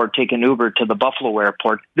there or take an Uber to the Buffalo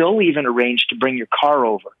airport. They'll even arrange to bring your car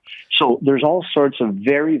over. So there's all sorts of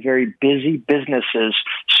very, very busy businesses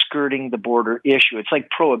skirting the border issue. It's like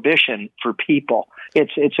prohibition for people.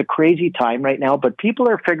 It's a crazy time right now, but people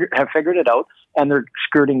have figured it out, and they're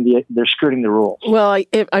skirting the rules. Well,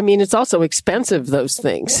 it's also expensive, those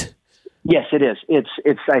things. Yes, it is.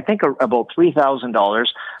 It's I think about $3,000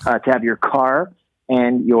 to have your car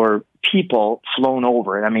and your people flown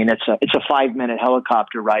over. I mean, it's a 5-minute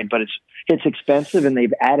helicopter ride, but it's expensive, and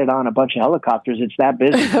they've added on a bunch of helicopters. It's that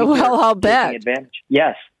busy. Well, I'll bet. Advantage.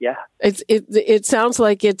 Yes, yeah. It sounds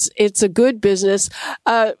like it's a good business.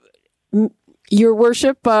 Your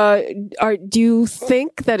Worship, do you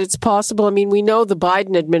think that it's possible? I mean, we know the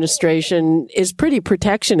Biden administration is pretty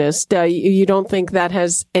protectionist. You don't think that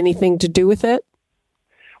has anything to do with it?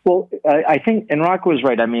 Well, I think, and Rocco was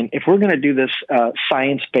right. I mean, if we're going to do this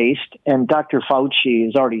science-based, and Dr. Fauci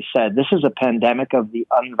has already said, this is a pandemic of the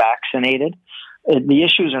unvaccinated. The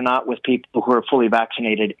issues are not with people who are fully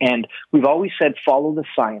vaccinated. And we've always said, follow the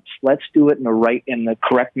science. Let's do it in the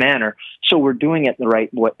correct manner. So we're doing it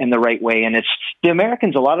in the right way. And it's the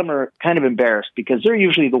Americans, a lot of them are kind of embarrassed because they're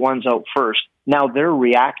usually the ones out first. Now they're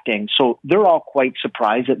reacting. So they're all quite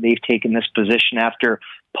surprised that they've taken this position after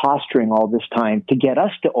posturing all this time to get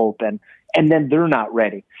us to open, and then they're not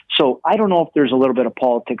ready. So I don't know if there's a little bit of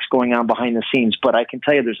politics going on behind the scenes, but I can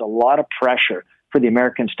tell you there's a lot of pressure for the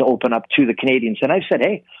Americans to open up to the Canadians. And I've said,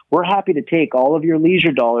 hey, we're happy to take all of your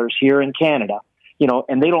leisure dollars here in Canada,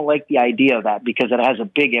 and they don't like the idea of that because it has a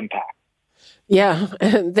big impact. Yeah,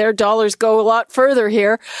 their dollars go a lot further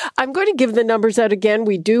here. I'm going to give the numbers out again.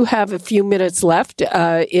 We do have a few minutes left.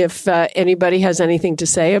 If anybody has anything to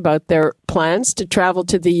say about their plans to travel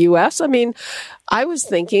to the U.S. I mean, I was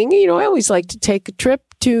thinking, I always like to take a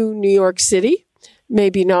trip to New York City.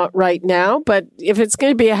 Maybe not right now, but if it's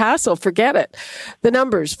going to be a hassle, forget it. The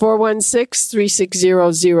numbers,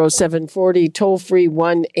 416-360-0740, toll free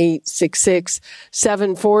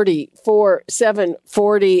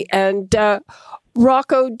 1-866-740-4740. And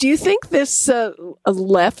Rocco, do you think this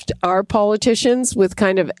left our politicians with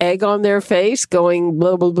kind of egg on their face going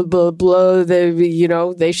blah, blah, blah, blah, blah,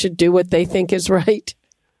 they should do what they think is right?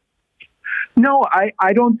 No,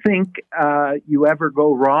 I don't think you ever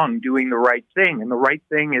go wrong doing the right thing. And the right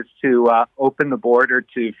thing is to open the border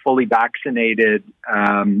to fully vaccinated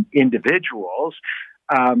individuals.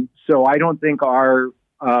 So I don't think our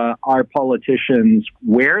politicians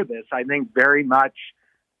wear this. I think very much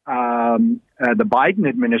the Biden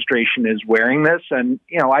administration is wearing this. And,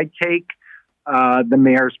 I take the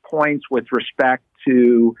mayor's points with respect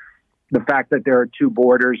to the fact that there are two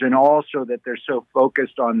borders, and also that they're so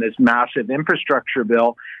focused on this massive infrastructure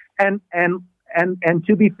bill. And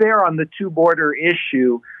to be fair on the two border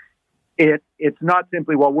issue, it's not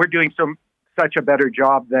simply, well, we're doing such a better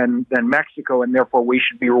job than Mexico, and therefore we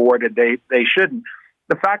should be rewarded. They shouldn't.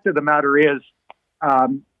 The fact of the matter is,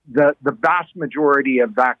 the vast majority of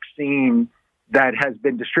vaccine that has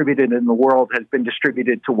been distributed in the world has been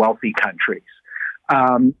distributed to wealthy countries.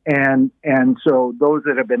 And so those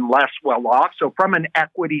that have been less well off. So from an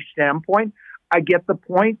equity standpoint, I get the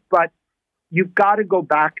point, but you've got to go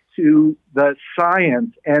back to the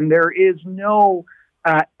science, and there is no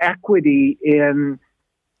equity in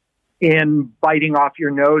in biting off your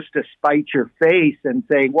nose to spite your face and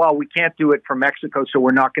saying, well, we can't do it for Mexico, so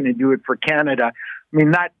we're not going to do it for Canada. I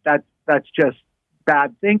mean, that's just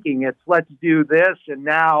bad thinking. It's let's do this, and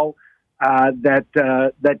now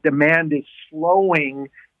that demand is slowing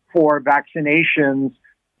for vaccinations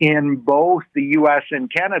in both the U.S.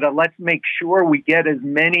 and Canada, let's make sure we get as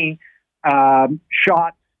many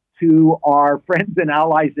shots to our friends and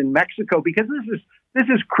allies in Mexico, because this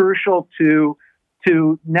is crucial to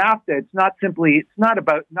NAFTA. It's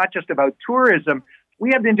not just about tourism.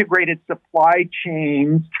 We have integrated supply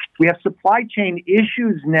chains. We have supply chain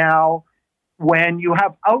issues now when you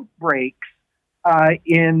have outbreaks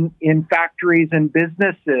in factories and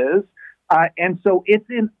businesses. And so it's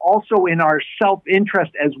also in our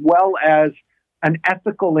self-interest as well as an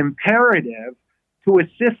ethical imperative to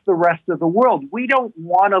assist the rest of the world. We don't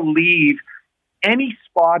want to leave any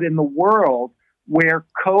spot in the world where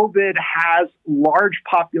COVID has large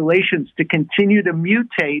populations to continue to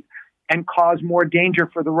mutate and cause more danger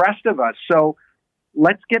for the rest of us. So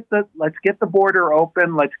let's get the border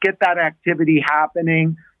open. Let's get that activity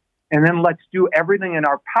happening, and then let's do everything in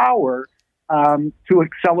our power to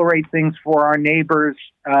accelerate things for our neighbors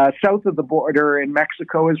south of the border in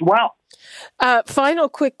Mexico as well. Final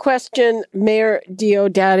quick question, Mayor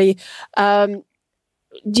Diodati.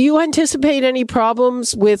 Do you anticipate any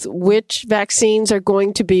problems with which vaccines are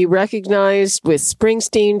going to be recognized? With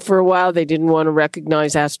Springsteen, for a while, they didn't want to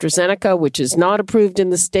recognize AstraZeneca, which is not approved in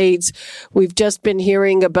the States. We've just been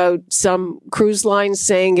hearing about some cruise lines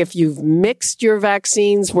saying if you've mixed your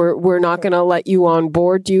vaccines, we're not going to let you on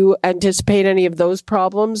board. Do you anticipate any of those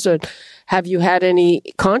problems? Or have you had any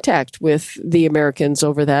contact with the Americans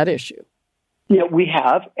over that issue? Yeah, we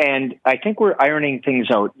have, and I think we're ironing things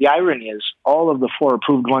out. The irony is all of the 4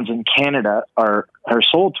 approved ones in Canada are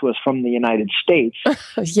sold to us from the United States,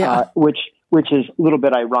 which is a little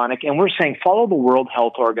bit ironic. And we're saying follow the World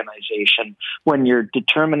Health Organization when you're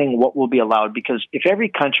determining what will be allowed, because if every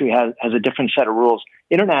country has a different set of rules,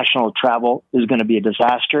 international travel is going to be a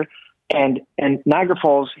disaster. And Niagara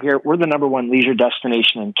Falls here, we're the number 1 leisure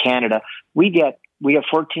destination in Canada. We have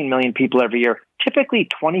 14 million people every year. Typically,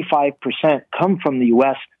 25% come from the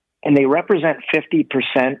U.S., and they represent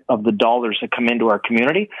 50% of the dollars that come into our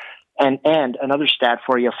community. And another stat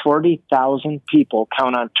for you, 40,000 people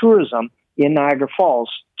count on tourism in Niagara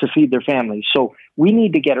Falls to feed their families. So we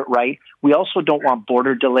need to get it right. We also don't want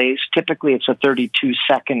border delays. Typically, it's a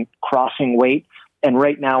 32-second crossing wait, and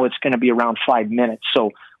right now it's going to be around 5 minutes. So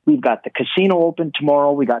we've got the casino open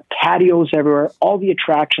tomorrow. We got patios everywhere. All the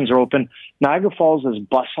attractions are open. Niagara Falls is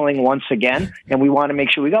bustling once again, and we want to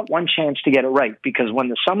make sure we got one chance to get it right, because when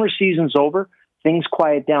the summer season's over, things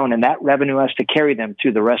quiet down, and that revenue has to carry them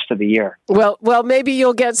through the rest of the year. Well, maybe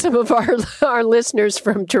you'll get some of our listeners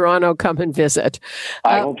from Toronto come and visit.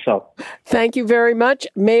 I hope so. Thank you very much,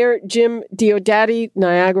 Mayor Jim Diodati,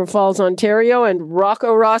 Niagara Falls, Ontario, and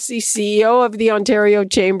Rocco Rossi, CEO of the Ontario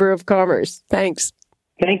Chamber of Commerce. Thanks.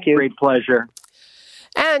 Thank you. Great pleasure.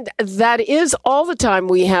 And that is all the time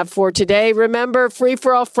we have for today. Remember, Free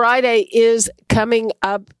for All Friday is coming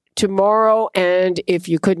up tomorrow. And if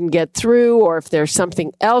you couldn't get through, or if there's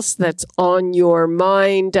something else that's on your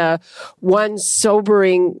mind, one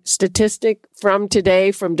sobering statistic from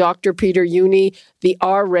today from Dr. Peter Jüni, the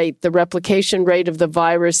R rate, the replication rate of the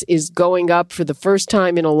virus, is going up for the first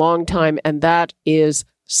time in a long time. And that is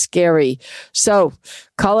scary. So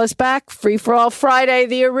call us back. Free for All Friday,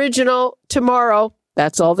 the original, tomorrow.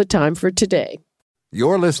 That's all the time for today.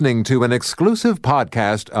 You're listening to an exclusive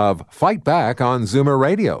podcast of Fight Back on Zoomer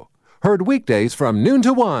Radio. Heard weekdays from noon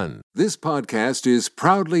to 1. This podcast is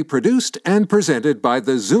proudly produced and presented by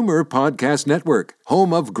the Zoomer Podcast Network,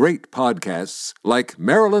 home of great podcasts like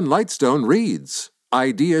Marilyn Lightstone Reads,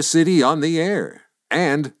 Idea City on the Air,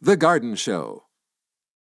 and The Garden Show.